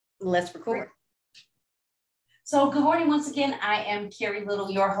Let's record. So good morning once again. I am Carrie Little,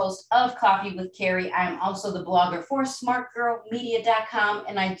 your host of Coffee with Carrie. I am also the blogger for smartgirlmedia.com,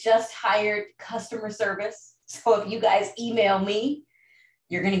 and I just hired customer service. So if you guys email me,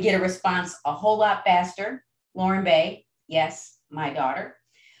 you're going to get a response a whole lot faster. Lauren Bay, yes, my daughter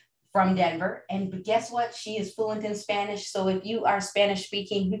from Denver. And guess what? She is fluent in Spanish. So if you are Spanish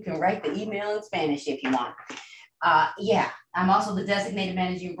speaking, you can write the email in Spanish if you want. I'm also the designated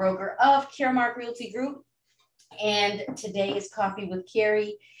managing broker of Caremark Realty Group. And today is Coffee with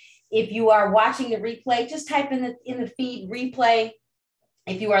Carrie. If you are watching the replay, just type in the feed replay.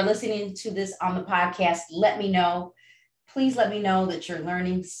 If you are listening to this on the podcast, let me know. Please let me know that you're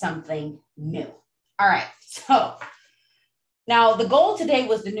learning something new. All right. So now the goal today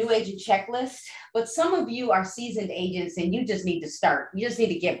was the new agent checklist, but some of you are seasoned agents and you just need to start. You just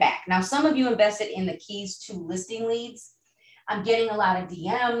need to get back. Now, some of you invested in the keys to listing leads. I'm getting a lot of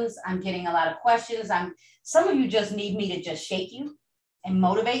DMs. I'm getting a lot of questions. Some of you just need me to just shake you and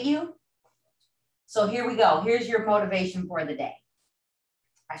motivate you. So here we go. Here's your motivation for the day.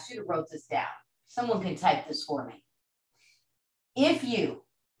 I should have wrote this down. Someone can type this for me. If you,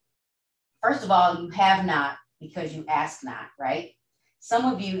 first of all, you have not because you asked not, right? Some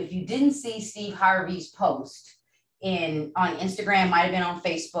of you, if you didn't see Steve Harvey's post on Instagram, might have been on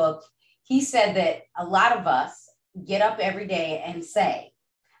Facebook, he said that a lot of us get up every day and say,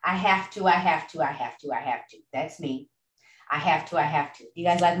 I have to, I have to, I have to, I have to. That's me. I have to, I have to. You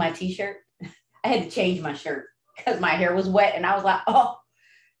guys like my t-shirt? I had to change my shirt because my hair was wet and I was like, oh,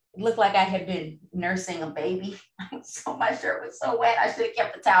 it looked like I had been nursing a baby. So my shirt was so wet. I should have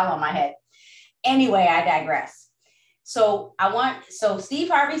kept the towel on my head. Anyway, I digress. So Steve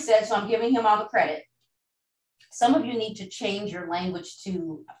Harvey said, so I'm giving him all the credit. Some of you need to change your language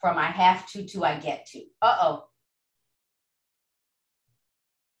from I have to I get to. Uh-oh.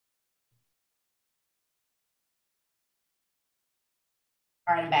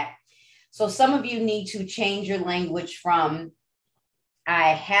 All right, I'm back. So some of you need to change your language from I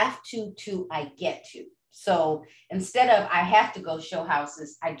have to I get to. So instead of I have to go show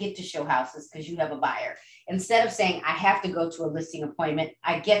houses, I get to show houses because you have a buyer. Instead of saying I have to go to a listing appointment,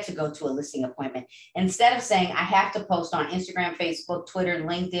 I get to go to a listing appointment. Instead of saying I have to post on Instagram, Facebook, Twitter,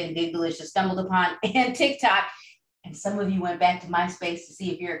 LinkedIn, Dig Delicious, Stumbled Upon, and TikTok. And some of you went back to MySpace to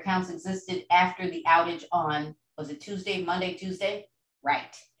see if your accounts existed after the outage on, was it Monday, Tuesday?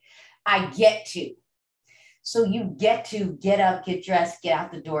 Right. I get to. So you get to get up, get dressed, get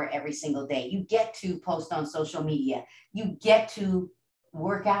out the door every single day. You get to post on social media. You get to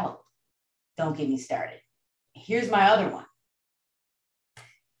work out. Don't get me started. Here's my other one.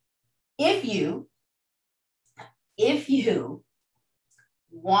 If you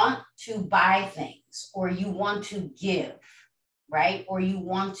want to buy things or you want to give, right? Or you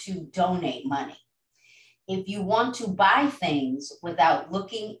want to donate money. If you want to buy things without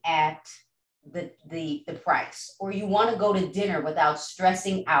looking at the price, or you want to go to dinner without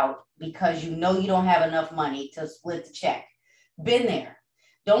stressing out because you know you don't have enough money to split the check. Been there.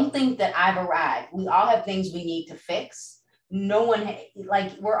 Don't think that I've arrived. We all have things we need to fix. No one,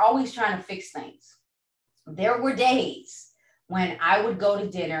 we're always trying to fix things. There were days when I would go to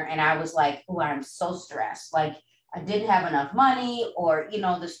dinner and I was like, oh, I'm so stressed. Like I didn't have enough money, or,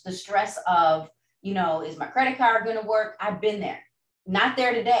 the stress of, is my credit card going to work? I've been there. Not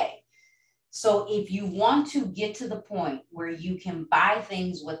there today. So if you want to get to the point where you can buy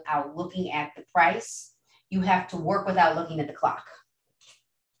things without looking at the price, you have to work without looking at the clock.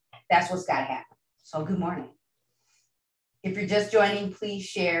 That's what's got to happen. So good morning. If you're just joining, please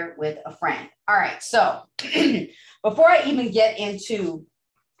share with a friend. All right. So before I even get into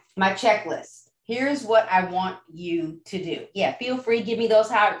my checklist, here's what I want you to do. Yeah, feel free. Give me those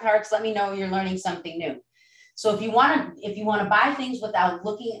hearts. Let me know you're learning something new. So if you want to buy things without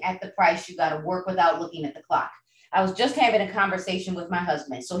looking at the price, you got to work without looking at the clock. I was just having a conversation with my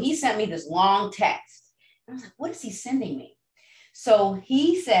husband. So he sent me this long text. I was like, what is he sending me? So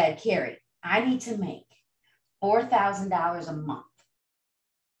he said, Carrie, I need to make $4,000 a month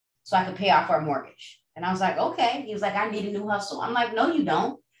so I can pay off our mortgage. And I was like, okay. He was like, I need a new hustle. I'm like, no, you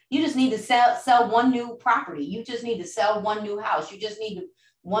don't. You just need to sell one new property. You just need to sell one new house. You just need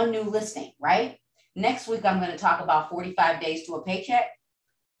one new listing, right? Next week, I'm going to talk about 45 days to a paycheck.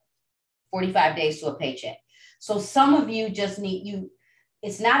 45 days to a paycheck. So some of you just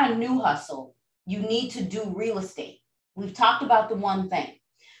it's not a new hustle. You need to do real estate. We've talked about the one thing.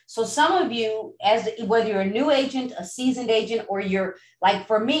 So some of you, whether you're a new agent, a seasoned agent, or you're like,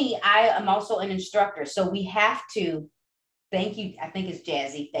 for me, I am also an instructor. So we have to, thank you. I think it's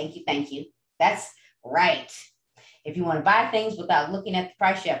Jazzy. Thank you. That's right. If you want to buy things without looking at the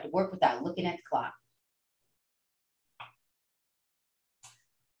price, you have to work without looking at the clock.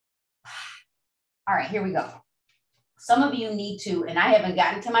 All right, here we go. Some of you need to, and I haven't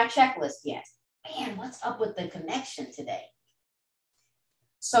gotten to my checklist yet. Man, what's up with the connection today?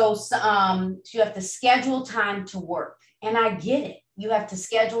 So you have to schedule time to work. And I get it. You have to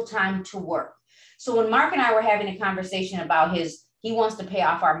schedule time to work. So when Mark and I were having a conversation about he wants to pay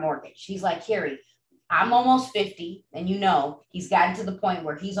off our mortgage. He's like, Carrie, I'm almost 50. And he's gotten to the point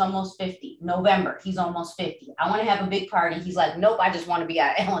where he's almost 50. November, he's almost 50. I want to have a big party. He's like, nope, I just want to be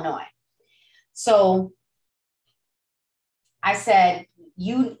out of Illinois. So I said,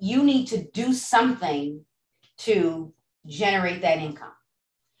 you need to do something to generate that income.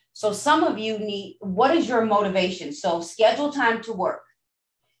 So some of you what is your motivation? So schedule time to work.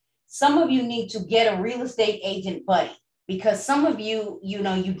 Some of you need to get a real estate agent buddy, because some of you,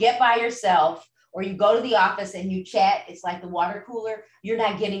 you get by yourself or you go to the office and you chat. It's like the water cooler. You're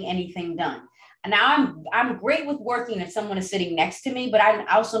not getting anything done. And now I'm great with working if someone is sitting next to me, but I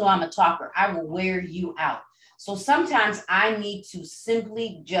also know I'm a talker. I will wear you out. So sometimes I need to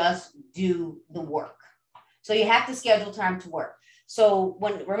simply just do the work. So you have to schedule time to work. So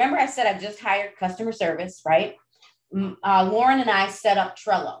remember I said I just hired customer service, right? Lauren and I set up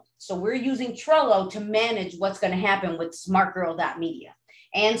Trello. So we're using Trello to manage what's going to happen with smartgirl.media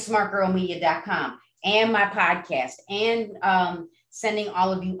and smartgirlmedia.com and my podcast and sending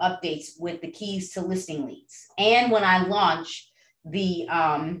all of you updates with the keys to listing leads. And when I launch the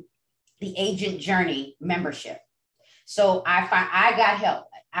agent journey membership. So I got help.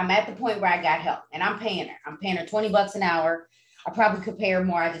 I'm at the point where I got help and I'm paying her. I'm paying her $20 an hour. I probably could pay her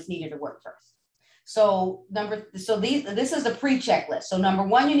more. I just needed to work first. So this is the pre-checklist. So number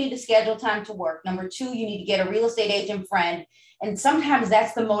one, you need to schedule time to work. Number two, you need to get a real estate agent friend. And sometimes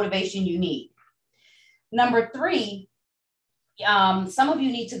that's the motivation you need. Number three, some of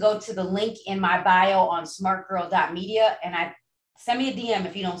you need to go to the link in my bio on smartgirl.media and send me a DM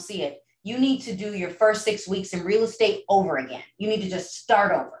if you don't see it. You need to do your first 6 weeks in real estate over again. You need to just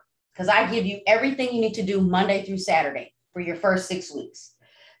start over because I give you everything you need to do Monday through Saturday for your first 6 weeks.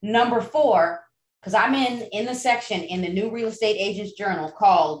 Number four, because I'm in the section in the new real estate agents journal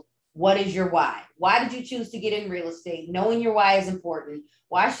called What is Your Why? Why did you choose to get in real estate? Knowing your why is important.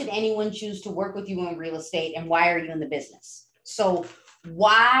 Why should anyone choose to work with you in real estate? And why are you in the business? So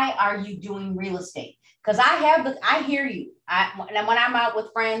why are you doing real estate? Because I hear you. And when I'm out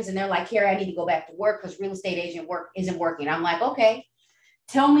with friends and they're like, Carrie, I need to go back to work because real estate agent work isn't working. I'm like, okay,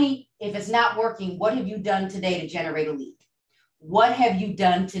 tell me if it's not working, what have you done today to generate a lead? What have you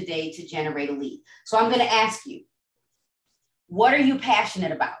done today to generate a lead? So I'm going to ask you, what are you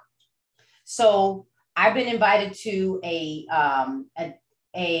passionate about? So I've been invited to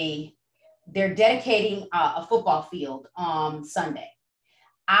they're dedicating a football field on Sunday.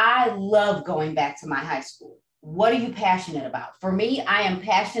 I love going back to my high school. What are you passionate about? For me, I am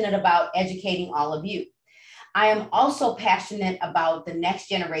passionate about educating all of you. I am also passionate about the next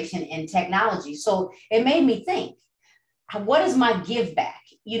generation in technology. So it made me think, what is my give back?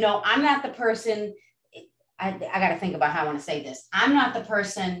 I'm not the person, I got to think about how I want to say this. I'm not the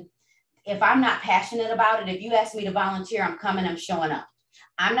person, if I'm not passionate about it, if you ask me to volunteer, I'm coming, I'm showing up.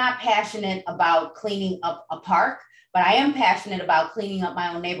 I'm not passionate about cleaning up a park, but I am passionate about cleaning up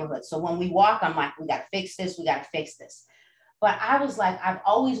my own neighborhood. So when we walk, I'm like, we got to fix this. We got to fix this. But I was like, I've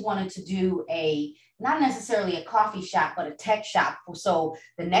always wanted to do not necessarily a coffee shop, but a tech shop. So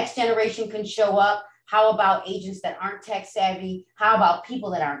the next generation can show up. How about agents that aren't tech savvy? How about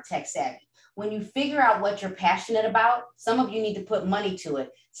people that aren't tech savvy? When you figure out what you're passionate about, some of you need to put money to it.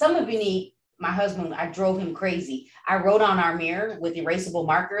 Some of you need, my husband, I drove him crazy. I wrote on our mirror with erasable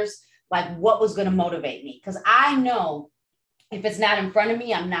markers, like what was going to motivate me. Because I know if it's not in front of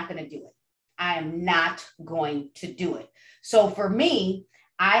me, I'm not going to do it. I am not going to do it. So for me,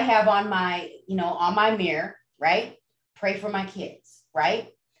 I have on my mirror, right? Pray for my kids, right?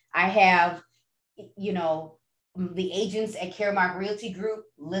 I have, the agents at Caremark Realty Group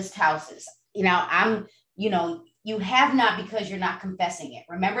list houses. You have not because you're not confessing it.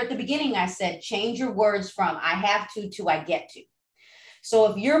 Remember at the beginning, I said, change your words from I have to I get to.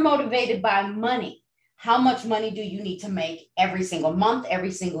 So if you're motivated by money, how much money do you need to make every single month,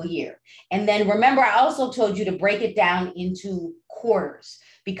 every single year? And then remember, I also told you to break it down into quarters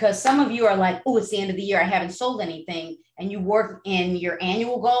because some of you are like, oh, it's the end of the year. I haven't sold anything. And you work in your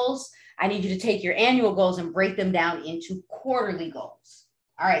annual goals. I need you to take your annual goals and break them down into quarterly goals.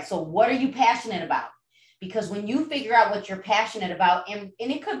 All right. So what are you passionate about? Because when you figure out what you're passionate about, and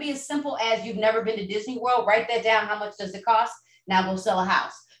it could be as simple as you've never been to Disney World, write that down. How much does it cost? Now go sell a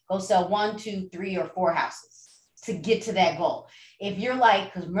house. Go sell 1, 2, 3, or 4 houses. to get to that goal. If you're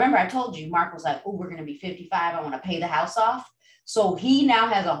like, because remember I told you, Mark was like, oh, we're going to be 55. I want to pay the house off. So he now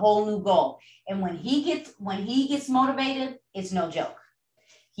has a whole new goal. And when he gets motivated, it's no joke.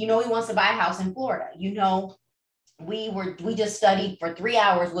 He wants to buy a house in Florida. We just studied for 3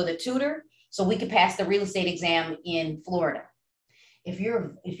 hours with a tutor so we could pass the real estate exam in Florida. If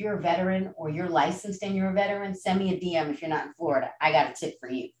you're a veteran or you're licensed and you're a veteran, send me a DM if you're not in Florida. I got a tip for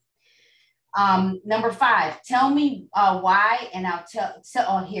you. Number 5, tell me why, and I'll tell.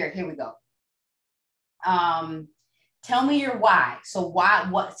 Oh, here we go. Tell me your why. So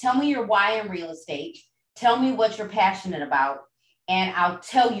tell me your why in real estate. Tell me what you're passionate about, and I'll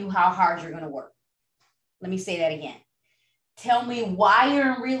tell you how hard you're going to work. Let me say that again. Tell me why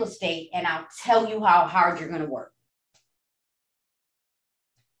you're in real estate, and I'll tell you how hard you're going to work.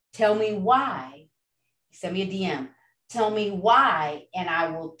 Tell me why. Send me a DM. Tell me why, and I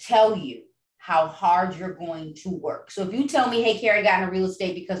will tell you how hard you're going to work. So if you tell me, hey, Carrie, I got into real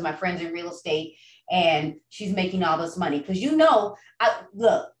estate because my friend's in real estate and she's making all this money. Because Marky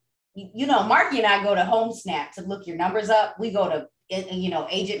and I go to HomeSnap to look your numbers up. We go to,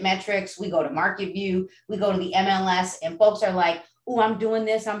 Agent Metrics. We go to Market View. We go to the MLS, and folks are like, oh, I'm doing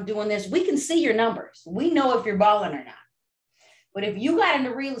this. We can see your numbers. We know if you're balling or not. But if you got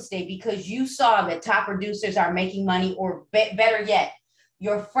into real estate because you saw that top producers are making money, or better yet,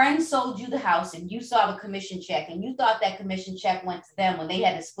 your friend sold you the house and you saw the commission check and you thought that commission check went to them when they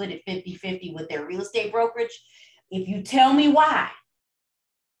had to split it 50-50 with their real estate brokerage. If you tell me why,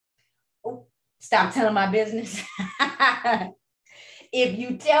 stop telling my business. If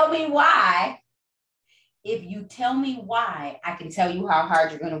you tell me why, I can tell you how hard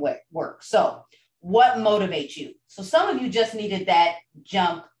you're going to work. So what motivates you? So some of you just needed that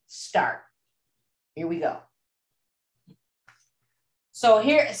jump start. Here we go. So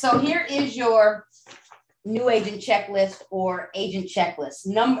here is your new agent checklist or agent checklist.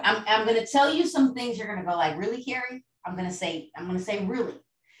 I'm going to tell you some things you're going to go like, really, Carrie? I'm going to say really.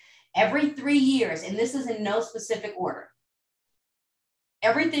 Every 3 years, and this is in no specific order.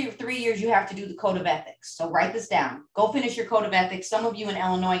 Every 3 years, you have to do the code of ethics. So write this down. Go finish your code of ethics. Some of you in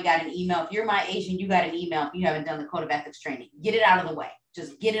Illinois got an email. If you're my agent, you got an email if you haven't done the code of ethics training. Get it out of the way.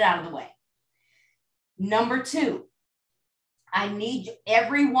 Just get it out of the way. Number 2, I need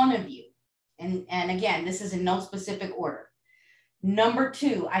every one of you, and again, this is in no specific order. Number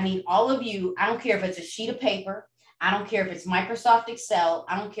 2, I need all of you. I don't care if it's a sheet of paper. I don't care if it's Microsoft Excel.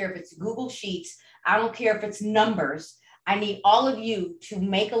 I don't care if it's Google Sheets. I don't care if it's numbers. I need all of you to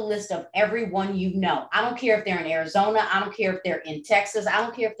make a list of everyone you know. I don't care if they're in Arizona. I don't care if they're in Texas. I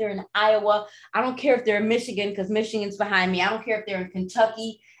don't care if they're in Iowa. I don't care if they're in Michigan because Michigan's behind me. I don't care if they're in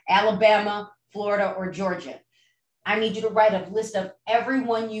Kentucky, Alabama, Florida, or Georgia. I need you to write a list of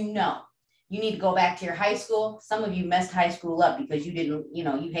everyone you know. You need to go back to your high school. Some of you messed high school up because you didn't,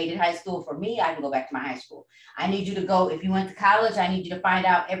 you hated high school. For me, I can go back to my high school. I need you to go, if you went to college, I need you to find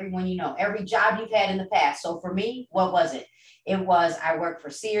out everyone you know, every job you've had in the past. So for me, what was it? It was, I worked for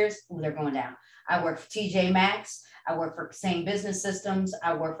Sears. Ooh, they're going down. I worked for TJ Maxx. I worked for Same Business Systems.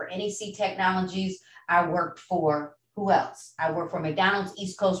 I worked for NEC Technologies. I worked for, who else? I worked for McDonald's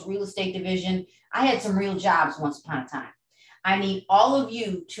East Coast Real Estate Division. I had some real jobs once upon a time. I need all of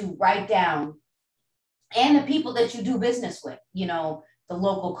you to write down, and the people that you do business with, the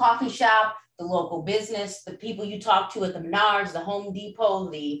local coffee shop, the local business, the people you talk to at the Menards, the Home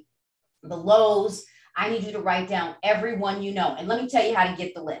Depot, the Lowe's. I need you to write down everyone you know. And let me tell you how to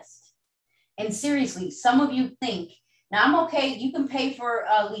get the list. And seriously, some of you think, now I'm okay, you can pay for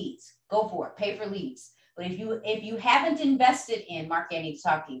leads. Go for it, pay for leads. But if you haven't invested in, Mark, I need to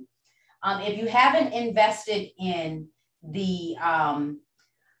talk to you. If you haven't invested in the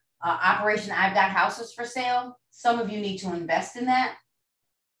Operation I've Got Houses for Sale, some of you need to invest in that.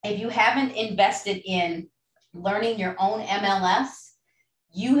 If you haven't invested in learning your own MLS,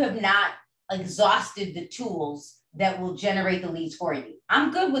 you have not exhausted the tools that will generate the leads for you. I'm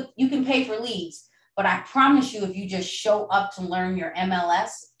good with, you can pay for leads, but I promise you, if you just show up to learn your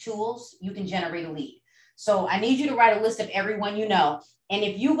MLS tools, you can generate a lead. So I need you to write a list of everyone you know. And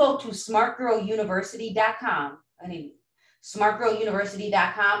if you go to smartgirluniversity.com,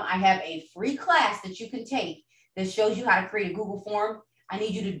 smartgirluniversity.com, I have a free class that you can take that shows you how to create a Google form. I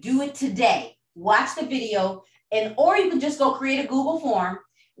need you to do it today. Watch the video, or you can just go create a Google form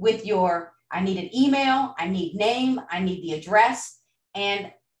with your, I need an email, I need name, I need the address.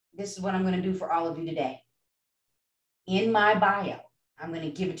 And this is what I'm going to do for all of you today. In my bio, I'm going to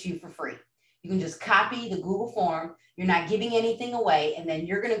give it to you for free. You can just copy the Google form. You're not giving anything away. And then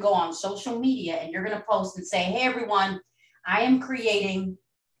you're going to go on social media and you're going to post and say, hey, everyone, I am creating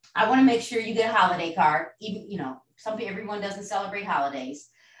I want to make sure you get a holiday card. Even, you know, everyone doesn't celebrate holidays.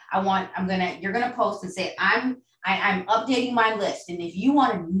 You're gonna post and say, I'm updating my list. And if you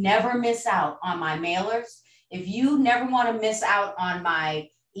want to never miss out on my mailers, if you never want to miss out on my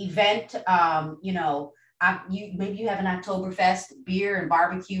event, maybe you have an Oktoberfest beer and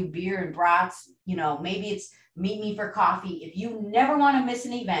barbecue, beer and brats, maybe it's meet me for coffee. If you never want to miss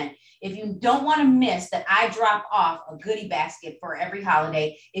an event, if you don't want to miss that I drop off a goodie basket for every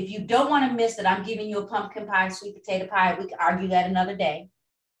holiday, if you don't want to miss that I'm giving you a pumpkin pie, sweet potato pie, we can argue that another day.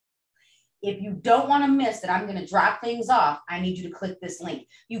 If you don't want to miss that I'm going to drop things off, I need you to click this link.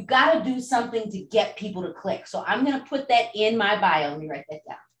 You've got to do something to get people to click. So I'm going to put that in my bio. Let me write that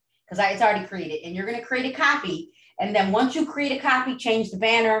down because it's already created. And you're going to create a copy. And then once you create a copy, change the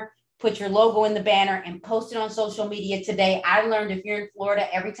banner, put your logo in the banner and post it on social media today. I learned if you're in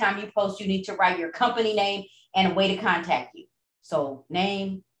Florida, every time you post, you need to write your company name and a way to contact you. So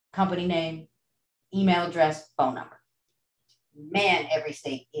name, company name, email address, phone number. Man, every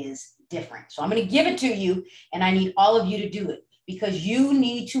state is different. So I'm going to give it to you and I need all of you to do it because you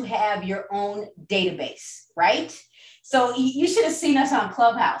need to have your own database, right? So you should have seen us on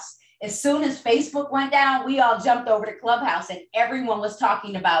Clubhouse. As soon as Facebook went down, we all jumped over to Clubhouse and everyone was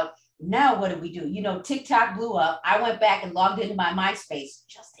talking about, now what do we do? TikTok blew up. I went back and logged into my MySpace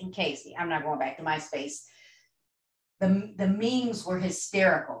just in case. I'm not going back to MySpace. The memes were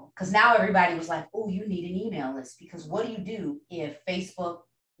hysterical because now everybody was like, oh, you need an email list because what do you do if Facebook,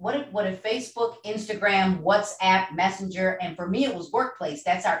 what if Facebook, Instagram, WhatsApp, Messenger, and for me, it was Workplace.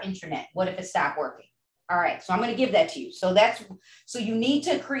 That's our internet. What if it stopped working? All right, so I'm going to give that to you. So you need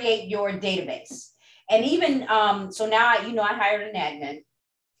to create your database. And even, so now, I hired an admin.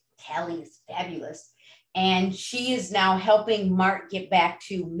 Callie is fabulous. And she is now helping Mark get back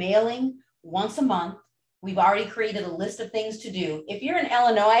to mailing once a month. We've already created a list of things to do. If you're in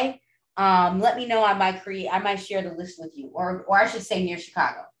Illinois, let me know. I might share the list with you, or I should say near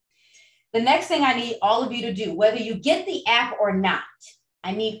Chicago. The next thing I need all of you to do, whether you get the app or not,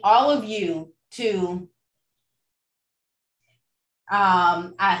 I need all of you to,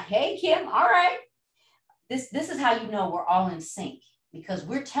 hey, Kim, all right. This is how you know we're all in sync because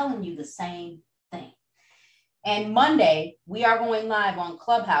we're telling you the same thing. And Monday, we are going live on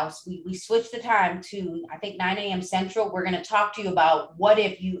Clubhouse. We switched the time to, I think, 9 a.m. Central. We're going to talk to you about what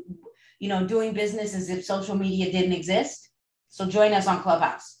if doing business as if social media didn't exist. So join us on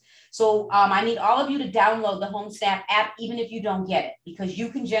Clubhouse. So I need all of you to download the HomeSnap app, even if you don't get it, because you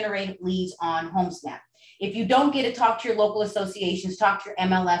can generate leads on HomeSnap. If you don't get it, talk to your local associations, talk to your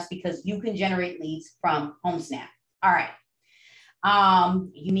MLS, because you can generate leads from HomeSnap. All right.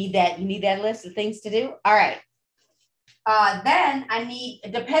 You need that list of things to do. All right. Then I need,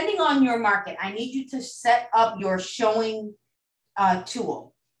 depending on your market, I need you to set up your showing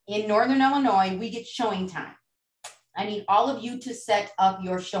tool. In Northern Illinois, we get showing time. I need all of you to set up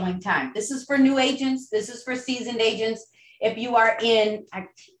your showing time. This is for new agents. This is for seasoned agents. If you are in,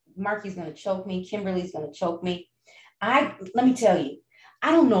 Marky's going to choke me. Kimberly's going to choke me. Let me tell you,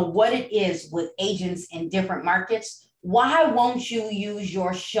 I don't know what it is with agents in different markets. Why won't you use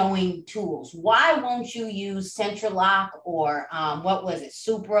your showing tools? Why won't you use CentralLock or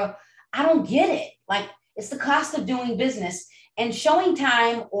Supra? I don't get it. Like, it's the cost of doing business. And showing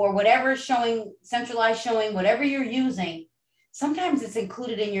time or whatever showing, centralized showing, whatever you're using, sometimes it's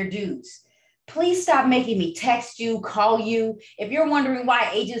included in your dues. Please stop making me text you, call you. If you're wondering why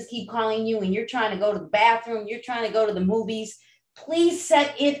agents keep calling you and you're trying to go to the bathroom, you're trying to go to the movies, please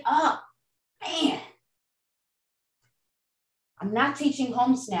set it up. Man. I'm not teaching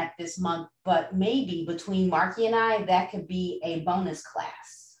HomeSnap this month, but maybe between Marky and I, that could be a bonus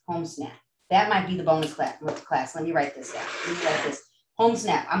class, HomeSnap. That might be the bonus class. Let me write this down. Let me write this.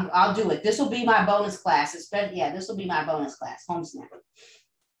 HomeSnap. I'll do it. This will be my bonus class. This will be my bonus class, HomeSnap.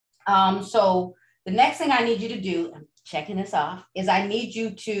 So the next thing I need you to do, I'm checking this off, is I need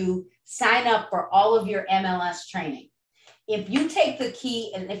you to sign up for all of your MLS training. If you take the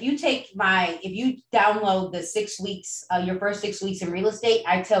key and if you download the 6 weeks, your first 6 weeks in real estate,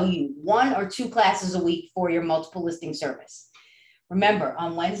 I tell you 1 or 2 classes a week for your multiple listing service. Remember,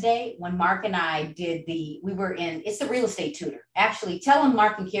 on Wednesday, when Mark and I did it's the real estate tutor. Actually, tell them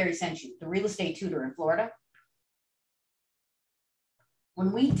Mark and Carrie sent you, the real estate tutor in Florida.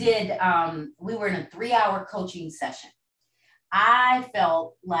 When we did, we were in a 3-hour coaching session. I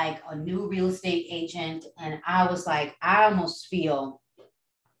felt like a new real estate agent. And I was like, I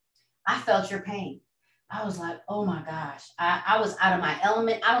felt your pain. I was like, oh my gosh, I was out of my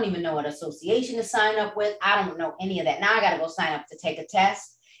element. I don't even know what association to sign up with. I don't know any of that. Now I got to go sign up to take a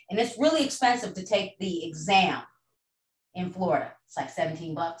test. And it's really expensive to take the exam. In Florida, it's like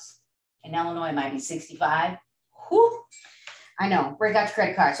 17 bucks. In Illinois, it might be 65. Whew. I know, break out your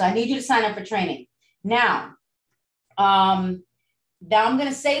credit card. So I need you to sign up for training. Now I'm going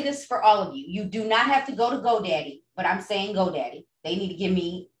to say this for all of you. You do not have to go to GoDaddy, but I'm saying GoDaddy. They need to give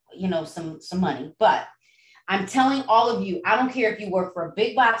me, some money. But I'm telling all of you, I don't care if you work for a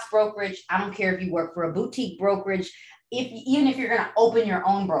big box brokerage. I don't care if you work for a boutique brokerage. Even if you're going to open your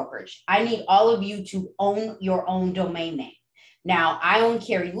own brokerage, I need all of you to own your own domain name. Now, I own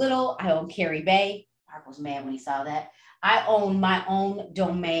Carrie Little. I own Carrie Bay. Mark was mad when he saw that. I own my own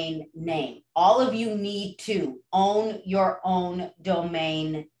domain name. All of you need to own your own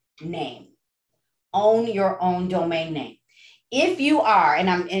domain name. Own your own domain name. If you are,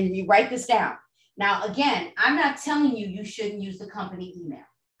 and you write this down. Now, again, I'm not telling you you shouldn't use the company email.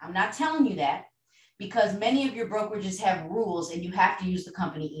 I'm not telling you that because many of your brokerages have rules and you have to use the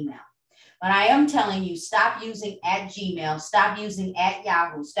company email. But I am telling you, stop using @Gmail, stop using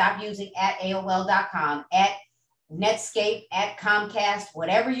 @Yahoo, stop using @AOL.com, @Netscape, @Comcast,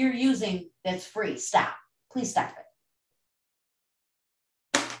 whatever you're using that's free. Stop. Please stop it.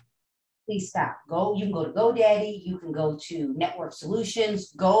 Please stop. You can go to GoDaddy, you can go to Network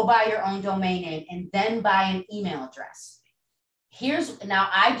Solutions, go buy your own domain name, and then buy an email address. Now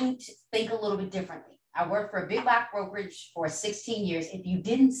I do think a little bit differently. I worked for a big box brokerage for 16 years. If you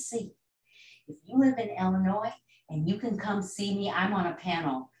didn't see, if you live in Illinois and you can come see me, I'm on a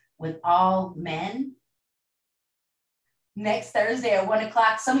panel with all men next Thursday at 1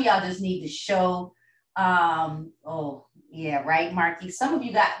 o'clock. Some of y'all just need to show, oh yeah, right, Marky? Some of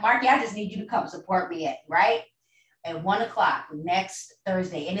you Marky, I just need you to come support me at 1 o'clock next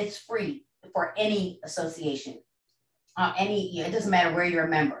Thursday. And it's free for any association, it doesn't matter where you're a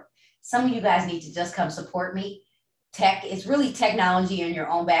member. Some of you guys need to just come support me. It's really technology in your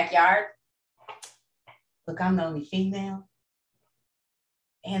own backyard. Look, I'm the only female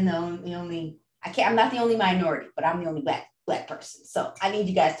and I'm not the only minority, but I'm the only black person. So I need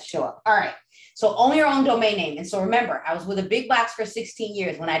you guys to show up. All right. So own your own domain name. And so remember, I was with a big box for 16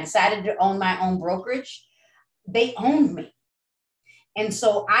 years. When I decided to own my own brokerage, they owned me. And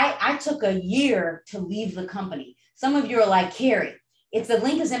so I took a year to leave the company. Some of you are like, Carrie, the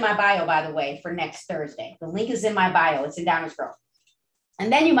link is in my bio, by the way, for next Thursday. The link is in my bio. It's in Downers Grove.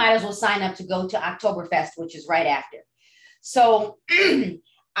 And then you might as well sign up to go to Oktoberfest, which is right after. So,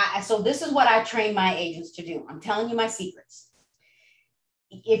 so this is what I train my agents to do. I'm telling you my secrets.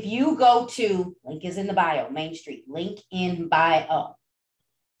 If you go to, link is in the bio, Main Street, link in bio.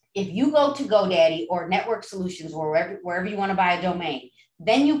 If you go to GoDaddy or Network Solutions or wherever you want to buy a domain,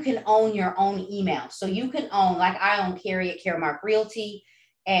 then you can own your own email. So you can own, like I own Carrie at Caremark Realty.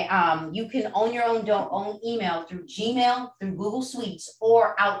 And you can own your own email through Gmail, through Google Suites,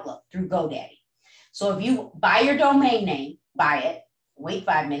 or Outlook through GoDaddy. So if you buy your domain name, buy it, wait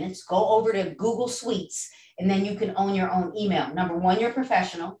 5 minutes, go over to Google Suites, and then you can own your own email. Number one, you're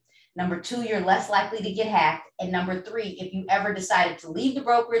professional. Number two, you're less likely to get hacked. And number three, if you ever decided to leave the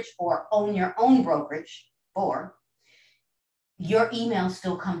brokerage or own your own brokerage, your emails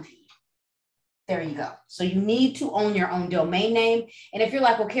still come to you. There you go. So you need to own your own domain name. And if you're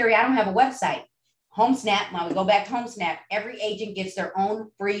like, well, Carrie, I don't have a website. HomeSnap, when we go back to HomeSnap, every agent gets their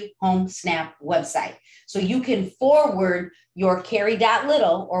own free HomeSnap website. So you can forward your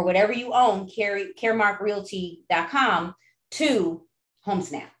Carrie.Little or whatever you own, CaremarkRealty.com to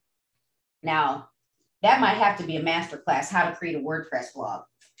HomeSnap. Now, that might have to be a masterclass, how to create a WordPress blog.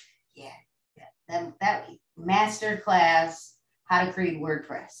 Yeah, that masterclass, how to create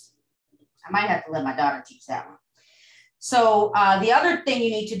WordPress. I might have to let my daughter teach that one. So the other thing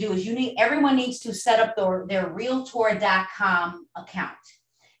you need to do is everyone needs to set up their Realtor.com account.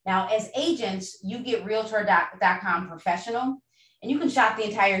 Now, as agents, you get Realtor.com professional, and you can shop the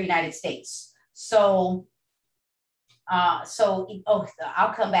entire United States. So I'll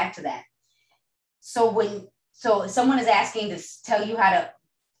come back to that. So if someone is asking to tell you how to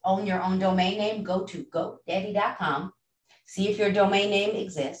own your own domain name, go to GoDaddy.com, see if your domain name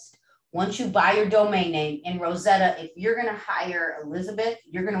exists. Once you buy your domain name, and Rosetta, if you're going to hire Elizabeth,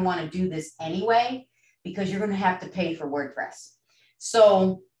 you're going to want to do this anyway, because you're going to have to pay for WordPress.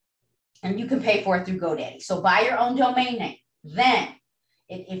 So, and you can pay for it through GoDaddy. So buy your own domain name. Then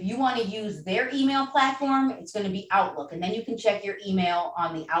if you want to use their email platform, it's going to be Outlook. And then you can check your email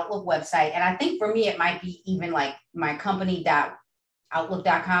on the Outlook website. And I think for me, it might be even like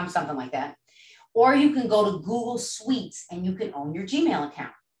mycompany.outlook.com, something like that. Or you can go to Google Suites and you can own your Gmail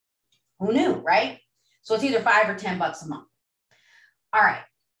account. Who knew, right? So it's either $5 or $10 a month. All right.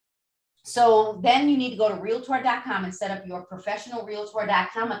 So then you need to go to Realtor.com and set up your professional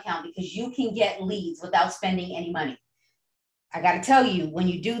Realtor.com account, because you can get leads without spending any money. I got to tell you, when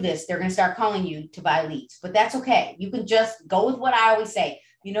you do this, they're going to start calling you to buy leads, but that's okay. You can just go with what I always say.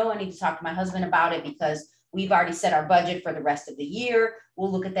 I need to talk to my husband about it because we've already set our budget for the rest of the year.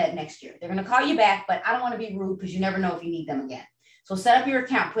 We'll look at that next year. They're going to call you back, but I don't want to be rude because you never know if you need them again. So set up your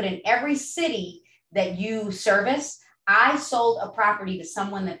account, put in every city that you service. I sold a property to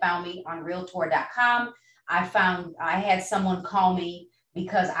someone that found me on realtor.com. I had someone call me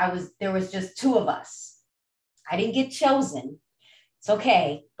because there was just two of us. I didn't get chosen. It's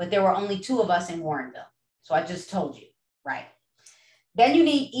okay, but there were only two of us in Warrenville. So I just told you, right? Then you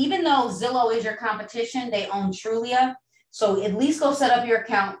need, even though Zillow is your competition, they own Trulia. So at least go set up your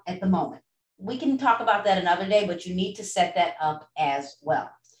account at the moment. We can talk about that another day, but you need to set that up as well.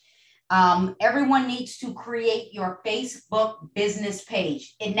 Everyone needs to create your Facebook business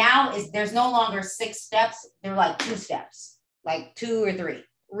page. It now is, there's no longer 6 steps. They're like 2 steps, like 2 or 3,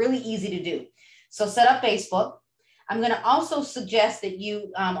 really easy to do. So set up Facebook. I'm going to also suggest that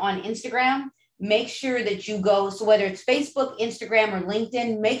you, on Instagram, make sure that you go, so whether it's Facebook, Instagram, or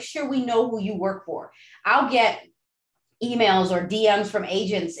LinkedIn, make sure we know who you work for. I'll get emails or DMs from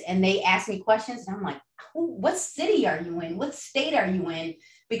agents and they ask me questions and I'm like, what city are you in? What state are you in?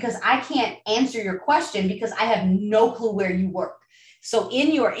 Because I can't answer your question because I have no clue where you work. So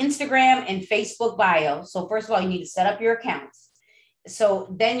in your Instagram and Facebook bio, so first of all, you need to set up your accounts.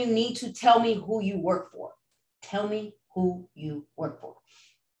 So then you need to tell me who you work for. Tell me who you work for.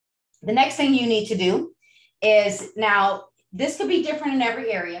 The next thing you need to do is, now this could be different in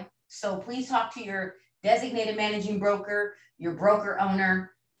every area. So please talk to your designated managing broker, your broker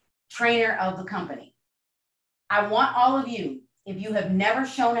owner, trainer of the company. I want all of you, if you have never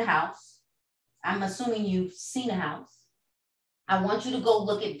shown a house, I'm assuming you've seen a house, I want you to go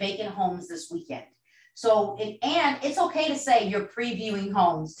look at vacant homes this weekend. So, and it's okay to say you're previewing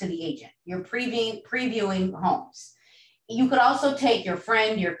homes to the agent. You're previewing homes. You could also take your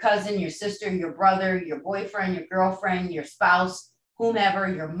friend, your cousin, your sister, your brother, your boyfriend, your girlfriend, your spouse,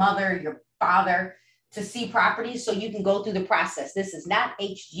 whomever, your mother, your father, to see properties so you can go through the process. This is not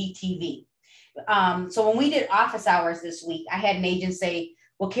HGTV. So when we did office hours this week, I had an agent say,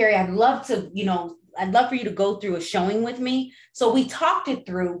 well, Carrie, I'd love for you to go through a showing with me. So we talked it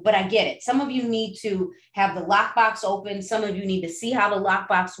through, but I get it. Some of you need to have the lockbox open. Some of you need to see how the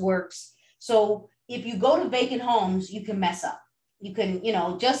lockbox works. So if you go to vacant homes, you can mess up. You can,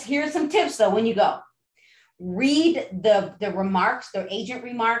 just here's some tips though when you go. Read the remarks, the agent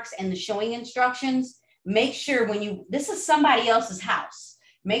remarks and the showing instructions. Make sure this is somebody else's house.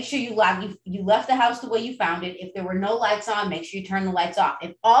 Make sure you left the house the way you found it. If there were no lights on, make sure you turn the lights off.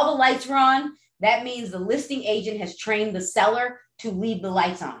 If all the lights are on, that means the listing agent has trained the seller to leave the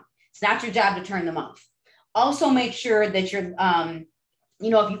lights on. It's not your job to turn them off. Also make sure that you're,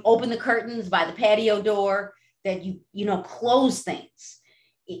 if you open the curtains by the patio door, that you close things.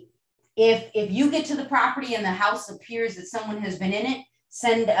 If you get to the property and the house appears that someone has been in it,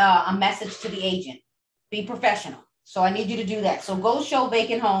 send a message to the agent. Be professional. So I need you to do that. So go show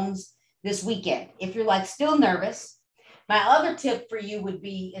vacant homes this weekend. If you're still nervous, my other tip for you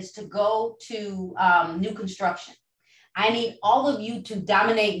is to go to new construction. I need all of you to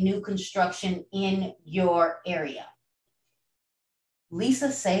dominate new construction in your area.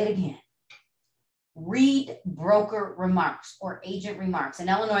 Lisa, say it again. Read broker remarks or agent remarks. In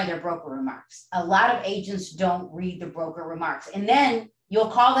Illinois, they're broker remarks. A lot of agents don't read the broker remarks. And then you'll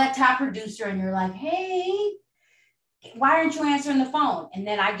call that top producer and you're like, hey, why aren't you answering the phone? And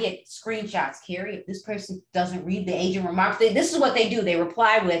then I get screenshots. Carrie, if this person doesn't read the agent remarks, this is what they do. They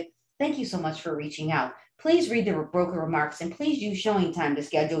reply with, thank you so much for reaching out. Please read the broker remarks and please use showing time to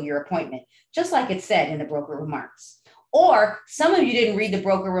schedule your appointment, just like it said in the broker remarks. Or some of you didn't read the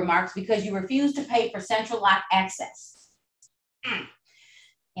broker remarks because you refused to pay for central lock access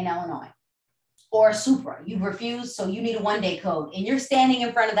in Illinois. Or Supra, you refused, so you need a 1-day code. And you're standing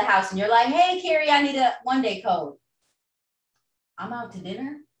in front of the house and you're like, hey, Carrie, I need a 1-day code. I'm out to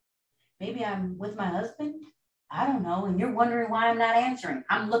dinner. Maybe I'm with my husband. I don't know. And you're wondering why I'm not answering.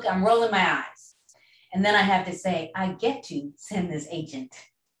 I'm rolling my eyes. And then I have to say, I get to send this agent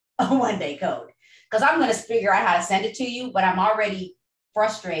a 1-day code because I'm going to figure out how to send it to you, but I'm already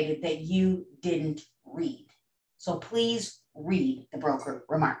frustrated that you didn't read. So please read the broker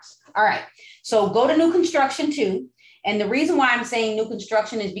remarks. All right. So go to new construction too. And the reason why I'm saying new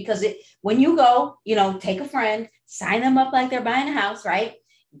construction is because when you go, take a friend, sign them up like they're buying a house, right?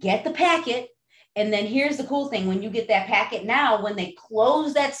 Get the packet. And then here's the cool thing. When you get that packet now, when they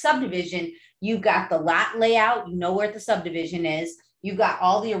close that subdivision, you've got the lot layout, you know where the subdivision is. You've got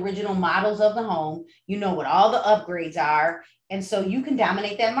all the original models of the home. You know what all the upgrades are. And so you can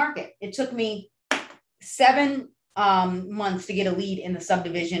dominate that market. It took me 7 months to get a lead in the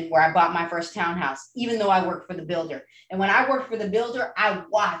subdivision where I bought my first townhouse, even though I worked for the builder. And when I worked for the builder, I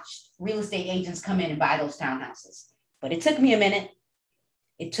watched real estate agents come in and buy those townhouses. But it took me a minute.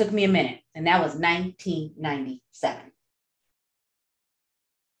 It took me a minute. And that was 1997.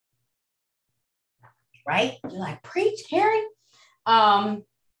 Right? You're like, preach, Carrie. And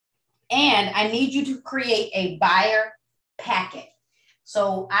I need you to create a buyer packet.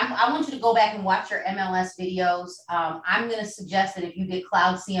 So I want you to go back and watch your MLS videos. I'm going to suggest that if you get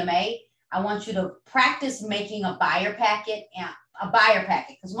Cloud CMA, I want you to practice making a buyer packet,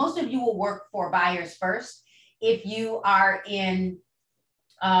 because most of you will work for buyers first. If you are in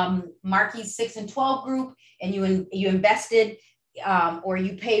Marquis 6 and 12 group and you invested or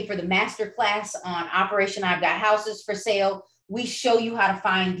you paid for the master class on Operation I've Got Houses for Sale, we show you how to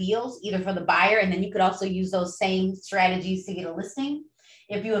find deals either for the buyer, and then you could also use those same strategies to get a listing.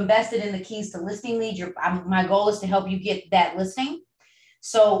 If you invested in the keys to listing leads, my goal is to help you get that listing.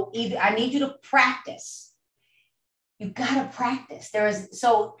 So I need you to practice. You got to practice.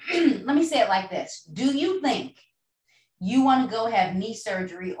 So let me say it like this. Do you think you want to go have knee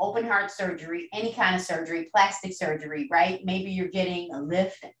surgery, open heart surgery, any kind of surgery, plastic surgery, right? Maybe you're getting a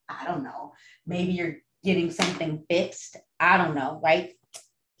lift. I don't know. Maybe you're getting something fixed. I don't know, right?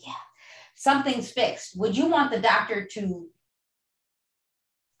 Yeah. Something's fixed. Would you want the doctor to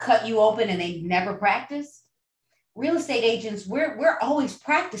cut you open and they never practice? Real estate agents, we're always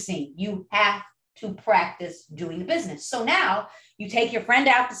practicing. You have to practice doing the business. So now you take your friend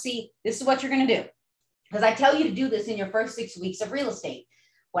out to see, this is what you're going to do. Because I tell you to do this in your first 6 weeks of real estate.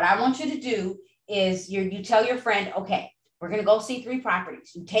 What I want you to do is you tell your friend, okay, we're going to go see 3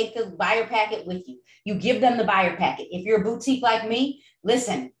 properties. You take the buyer packet with you. You give them the buyer packet. If you're a boutique like me,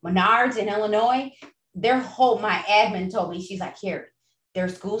 listen, Menards in Illinois, my admin told me, she's like, Carrie, their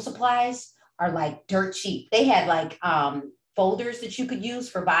school supplies are like dirt cheap. They had like folders that you could use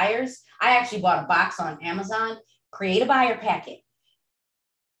for buyers. I actually bought a box on Amazon. Create a buyer packet.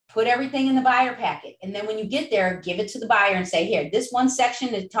 Put everything in the buyer packet. And then when you get there, give it to the buyer and say, here, this one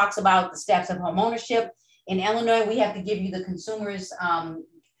section that talks about the steps of home ownership. In Illinois, we have to give you the consumer's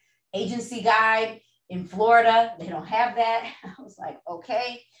agency guide. In Florida, they don't have that. I was like,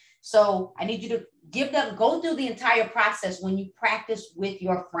 okay. So I need you to go through the entire process when you practice with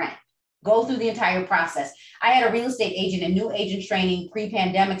your friend. Go through the entire process. I had a real estate agent in new agent training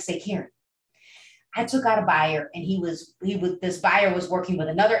pre-pandemic say, Karen, I took out a buyer and this buyer was working with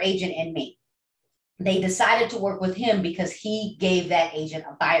another agent and me. They decided to work with him because he gave that agent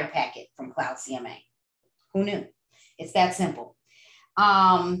a buyer packet from Cloud CMA. Who knew? It's that simple.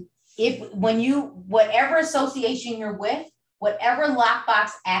 Whatever association you're with, whatever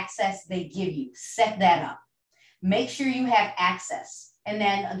lockbox access they give you, set that up. Make sure you have access. And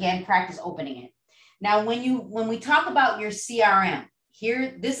then again, practice opening it. Now, when we talk about your CRM,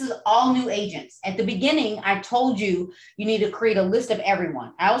 here, this is all new agents. At the beginning, I told you need to create a list of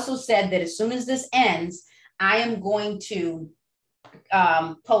everyone. I also said that as soon as this ends, I am going to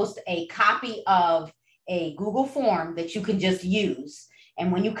post a copy of a Google form that you can just use.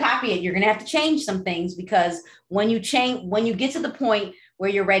 And when you copy it, you're going to have to change some things, because when you get to the point where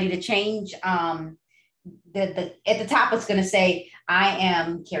you're ready to change, at the top, it's going to say, I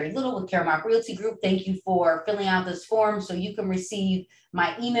am Carrie Little with Caremark Realty Group. Thank you for filling out this form so you can receive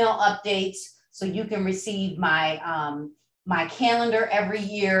my email updates, so you can receive my my calendar every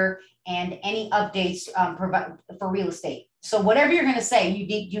year and any updates for real estate. So whatever you're going to say,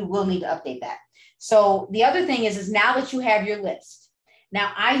 you will need to update that. So the other thing is now that you have your list,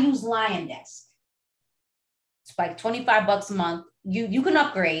 now I use LionDesk. It's like $25 a month. You can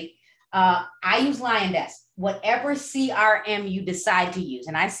upgrade. I use LionDesk. Whatever CRM you decide to use,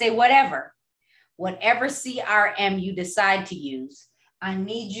 and I say whatever CRM you decide to use, I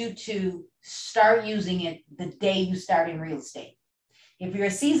need you to start using it the day you start in real estate. If you're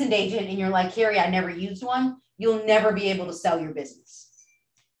a seasoned agent and you're like, Carrie, I never used one, you'll never be able to sell your business.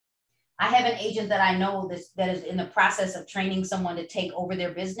 I have an agent that I know that is in the process of training someone to take over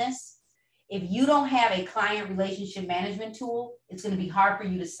their business. If you don't have a client relationship management tool, it's going to be hard for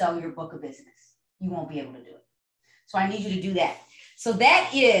you to sell your book of business. You won't be able to do it. So I need you to do that. So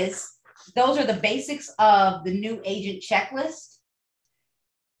those are the basics of the new agent checklist.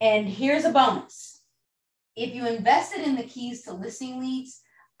 And here's a bonus. If you invested in the keys to listing leads,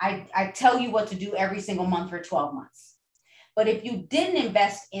 I tell you what to do every single month for 12 months. But if you didn't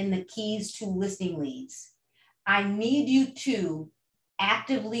invest in the keys to listing leads, I need you to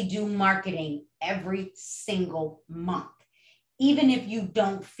actively do marketing every single month, even if you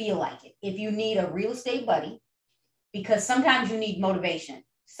don't feel like it. If you need a real estate buddy, because sometimes you need motivation.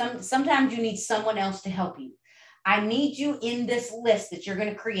 Sometimes you need someone else to help you. I need you in this list that you're going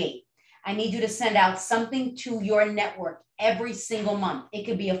to create. I need you to send out something to your network every single month. It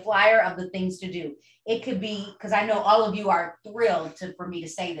could be a flyer of the things to do. It could be, because I know all of you are thrilled for me to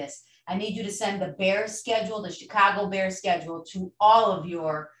say this. I need you to send the Bears schedule, the Chicago Bears schedule, to all of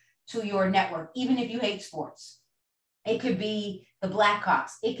your network, even if you hate sports. It could be the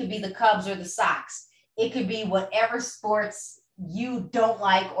Blackhawks. It could be the Cubs or the Sox. It could be whatever sports you don't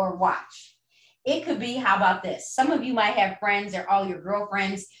like or watch. It could be, how about this? Some of you might have friends or all your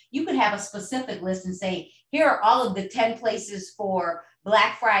girlfriends. You could have a specific list and say, here are all of the 10 places for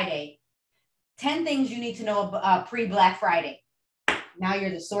Black Friday. 10 things you need to know pre-Black Friday. Now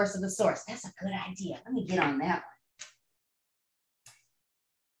you're the source of the source. That's a good idea. Let me get on that one.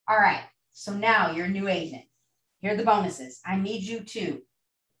 All right. So now you're a new agent. Here are the bonuses. I need you to,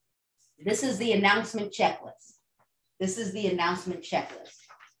 this is the announcement checklist. This is the announcement checklist.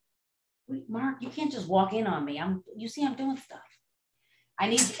 Wait, Mark, you can't just walk in on me. You see I'm doing stuff. I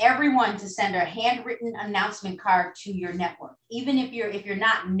need everyone to send a handwritten announcement card to your network. Even if you're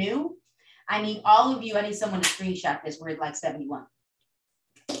not new, I need all of you, I need someone to screenshot this. We're at like 71.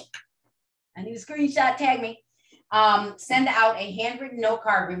 I need a screenshot, tag me. Send out a handwritten note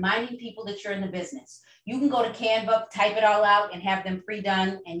card reminding people that you're in the business. You can go to Canva, type it all out and have them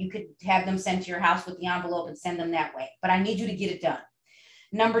pre-done, and you could have them sent to your house with the envelope and send them that way. But I need you to get it done.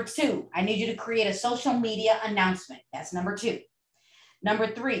 Number 2, I need you to create a social media announcement. That's number 2. Number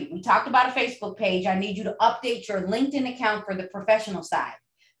 3, we talked about a Facebook page. I need you to update your LinkedIn account for the professional side.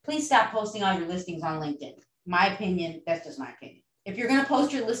 Please stop posting all your listings on LinkedIn. My opinion, that's just my opinion. If you're going to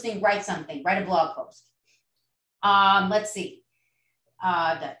post your listing, write something, write a blog post. Let's see.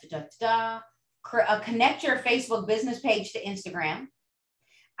 Connect your Facebook business page to Instagram.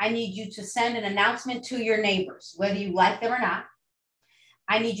 I need you to send an announcement to your neighbors, whether you like them or not.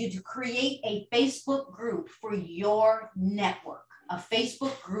 I need you to create a Facebook group for your network, a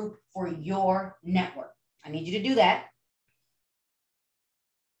Facebook group for your network. I need you to do that.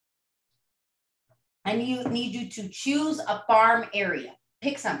 I need you to choose a farm area.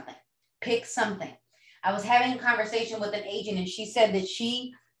 Pick something. Pick something. I was having a conversation with an agent and she said that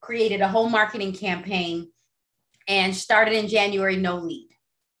she created a whole marketing campaign and started in January, no lead.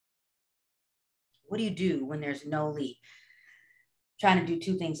 What do you do when there's no lead? Trying to do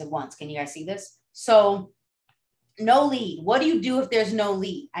 2 things at once. Can you guys see this? So no lead. What do you do if there's no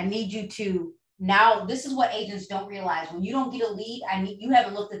lead? I need you to, now this is what agents don't realize. When you don't get a lead, you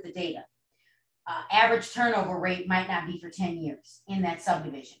haven't looked at the data. Average turnover rate might not be for 10 years in that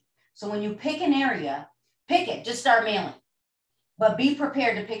subdivision. So when you pick an area, pick it, just start mailing, but be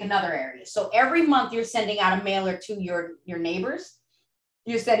prepared to pick another area. So every month you're sending out a mailer to your neighbors.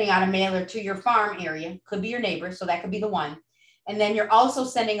 You're sending out a mailer to your farm area, could be your neighbors. So that could be the one. And then you're also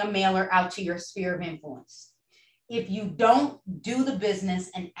sending a mailer out to your sphere of influence. If you don't do the business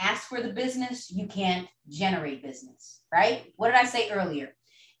and ask for the business, you can't generate business, right? What did I say earlier?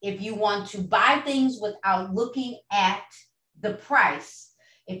 If you want to buy things without looking at the price,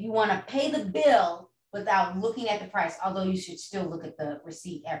 if you want to pay the bill without looking at the price, although you should still look at the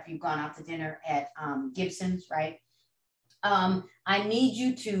receipt after you've gone out to dinner at Gibson's, right? I need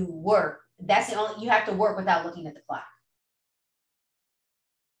you to work. That's the only, you have to work without looking at the clock.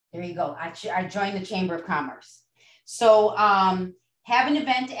 There you go. I joined the Chamber of Commerce. So have an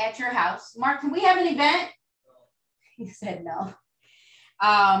event at your house. Mark, can we have an event? He said no.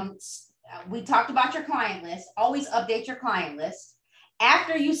 We talked about your client list. Always update your client list.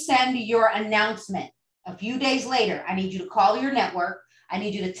 After you send your announcement, a few days later, I need you to call your network. I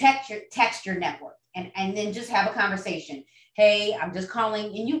need you to text your network and then just have a conversation. Hey, I'm just calling.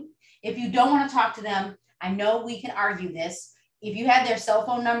 And if you don't want to talk to them, I know we can argue this. If you had their cell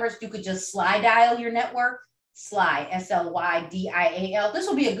phone numbers, you could just slide dial your network. Slide, SLYDIAL. This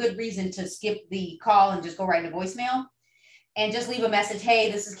will be a good reason to skip the call and just go right into voicemail and just leave a message.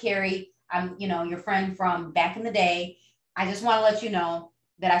 Hey, this is Carrie. I'm, your friend from back in the day. I just want to let you know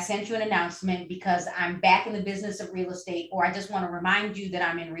that I sent you an announcement because I'm back in the business of real estate, or I just want to remind you that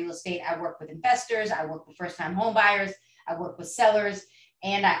I'm in real estate. I work with investors. I work with first-time home buyers. I work with sellers.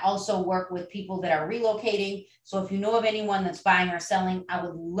 And I also work with people that are relocating. So if you know of anyone that's buying or selling, I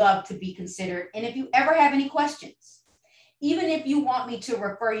would love to be considered. And if you ever have any questions, even if you want me to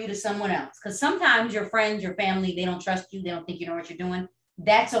refer you to someone else, because sometimes your friends, your family, they don't trust you. They don't think you know what you're doing.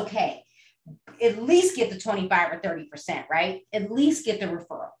 That's okay. At least get the 25 or 30%, right? At least get the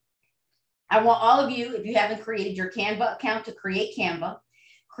referral. I want all of you, if you haven't created your Canva account, to create Canva.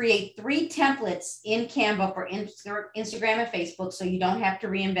 Create 3 templates in Canva for Instagram and Facebook so you don't have to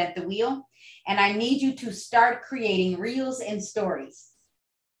reinvent the wheel. And I need you to start creating reels and stories.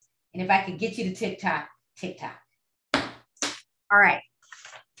 And if I could get you to TikTok, TikTok. All right.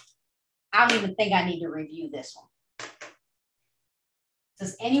 I don't even think I need to review this one.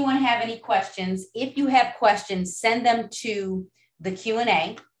 Does anyone have any questions? If you have questions, send them to the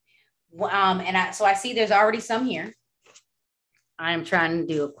Q&A. So I see there's already some here. I am trying to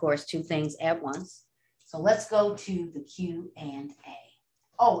do, of course, two things at once. So let's go to the Q&A.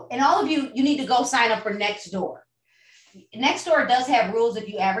 Oh, and all of you, you need to go sign up for Nextdoor. Nextdoor does have rules if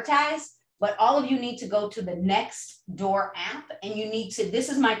you advertise, but all of you need to go to the Nextdoor app, and you need to, this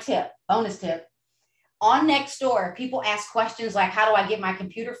is my tip, bonus tip. On Nextdoor, people ask questions like, how do I get my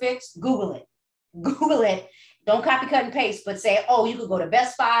computer fixed? Google it. Google it. Don't copy, cut, and paste, but say, oh, you could go to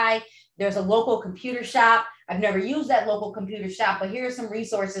Best Buy. There's a local computer shop. I've never used that local computer shop, but here are some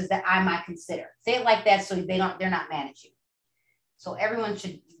resources that I might consider. Say it like that so they're not mad at you. So everyone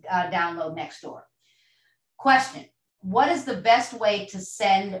should download Nextdoor. Question. What is the best way to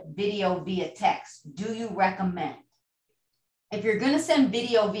send video via text? Do you recommend? If you're going to send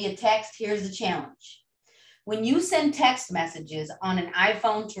video via text, here's the challenge. When you send text messages on an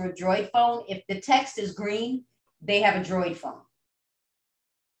iPhone to a Droid phone, if the text is green, they have a Droid phone.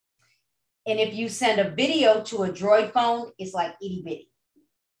 And if you send a video to a Droid phone, it's like itty bitty.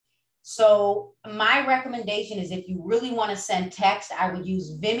 So my recommendation is if you really want to send text, I would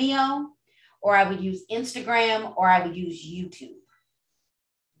use Vimeo, or I would use Instagram, or I would use YouTube.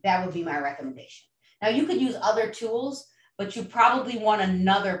 That would be my recommendation. Now you could use other tools, but you probably want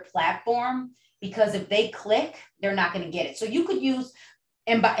another platform because if they click, they're not going to get it. So you could use,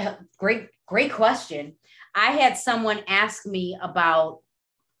 and by, great question. I had someone ask me about,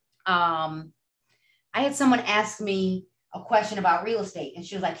 a question about real estate. And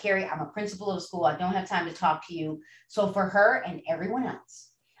she was like, Carrie, I'm a principal of a school. I don't have time to talk to you. So for her and everyone else,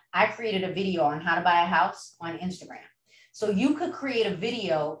 I created a video on how to buy a house on Instagram. So you could create a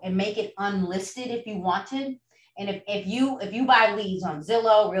video and make it unlisted if you wanted. And if you buy leads on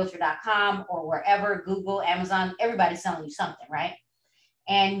Zillow, Realtor.com, or wherever, Google, Amazon, everybody's selling you something, right?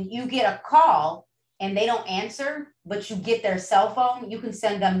 And you get a call and they don't answer, but you get their cell phone, you can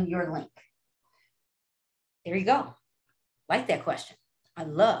send them your link. There you go. Like that question. I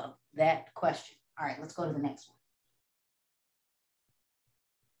love that question. All right, let's go to the next one.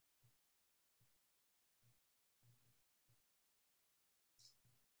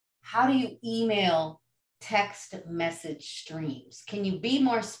 How do you email text message streams? Can you be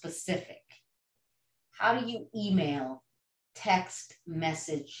more specific? How do you email text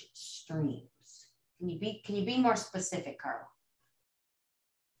message streams? Can you be more specific, Carla?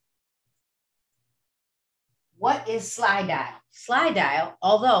 What is slide dial? Slide dial,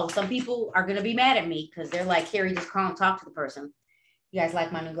 although some people are going to be mad at me because they're like, Carrie, just call and talk to the person. You guys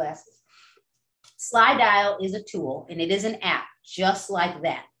like my new glasses? Slide dial is a tool and it is an app just like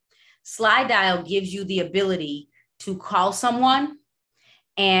that. Slide dial gives you the ability to call someone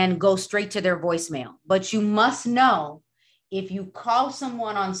and go straight to their voicemail. But you must know if you call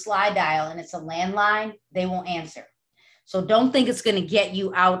someone on slide dial and it's a landline, they won't answer. So don't think it's going to get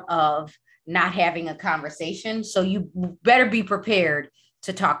you out of not having a conversation. So you better be prepared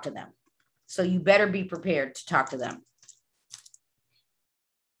to talk to them.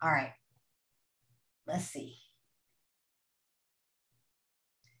 All right. Let's see.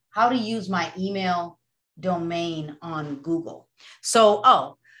 How to use my email domain on Google.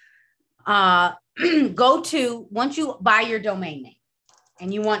 So, go to, once you buy your domain name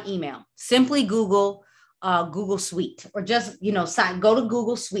and you want email, simply Google Google Suite, or just, go to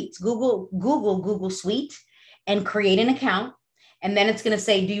Google Suites, Google Suite and create an account. And then it's going to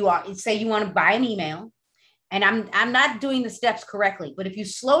say, you want to buy an email? And I'm not doing the steps correctly, but if you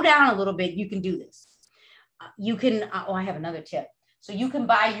slow down a little bit, you can do this. You can, I have another tip. So you can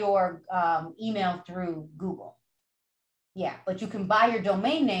buy your email through Google. Yeah, but you can buy your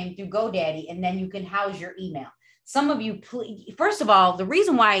domain name through GoDaddy, and then you can house your email. Some of you, first of all, the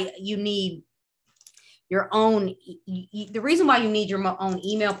reason why you need your own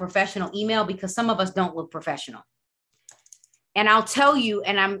email, professional email, because some of us don't look professional. And I'll tell you,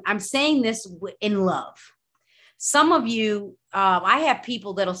 and I'm saying this in love. Some of you, I have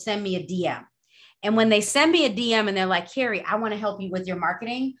people that'll send me a DM. And when they send me a DM and they're like, Carrie, I want to help you with your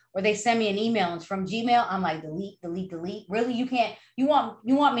marketing, or they send me an email and it's from Gmail, I'm like, delete. Really? You can't, you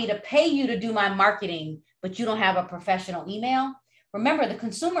want me to pay you to do my marketing, but you don't have a professional email? Remember, the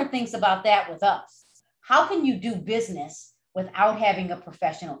consumer thinks about that with us. How can you do business without having a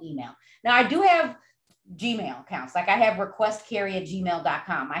professional email? Now, I do have Gmail accounts. Like I have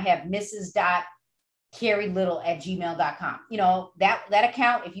requestcarrie@gmail.com. I have mrs.carrielittle@gmail.com. That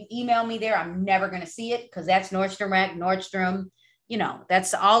account, if you email me there, I'm never going to see it because that's Nordstrom,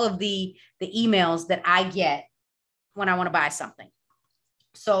 that's all of the emails that I get when I want to buy something.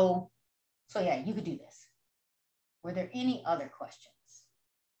 So yeah, you could do this. Were there any other questions?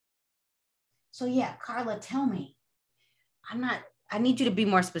 So yeah, Carla, tell me. I need you to be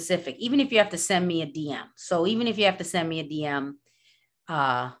more specific, even if you have to send me a DM. So even if you have to send me a DM,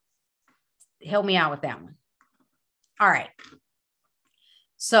 help me out with that one. All right.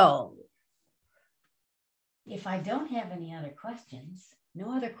 So if I don't have any other questions,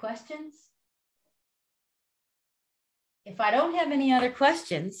 no other questions? If I don't have any other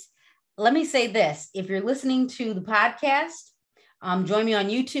questions, let me say this. If you're listening to the podcast, join me on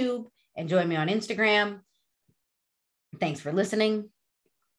YouTube and join me on Instagram. Thanks for listening.